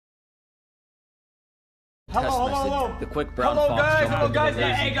Hello. The quick brown fox. Hello guys.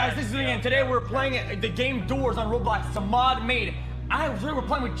 Hey guys, this is the game. Today we're playing the game Doors on Roblox. It's a mod made. Today we're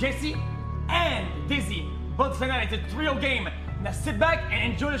playing with Jesse and Dizzy. Both saying that it's a real game. Now sit back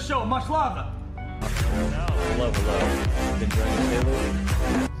and enjoy the show. Much love. Hello. Been enjoying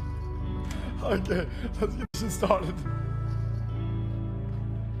the Halo? Okay, let's get this started.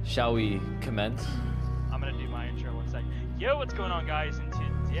 Shall we commence? I'm gonna do my intro one sec. Yo, what's going on, guys? And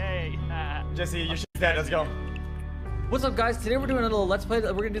today, Jesse, your shit's dead. Let's go. What's up, guys? Today we're doing a little let's play.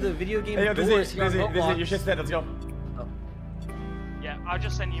 We're gonna do the video game Hey, yo, Doors Dizzy, here on Roblox. your shit's dead. Let's go. Oh. yeah, I'll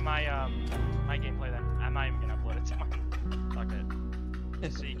just send you my my gameplay then. I'm not even gonna upload it to my fuck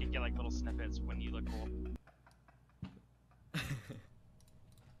it, so you can get like little snippets when you look cool.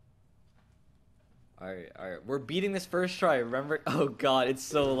 Alright. We're beating this first try. Remember? Oh god, it's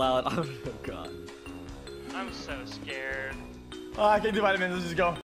so loud. Oh god. I'm so scared. Oh, I can't do vitamins. Let's just go.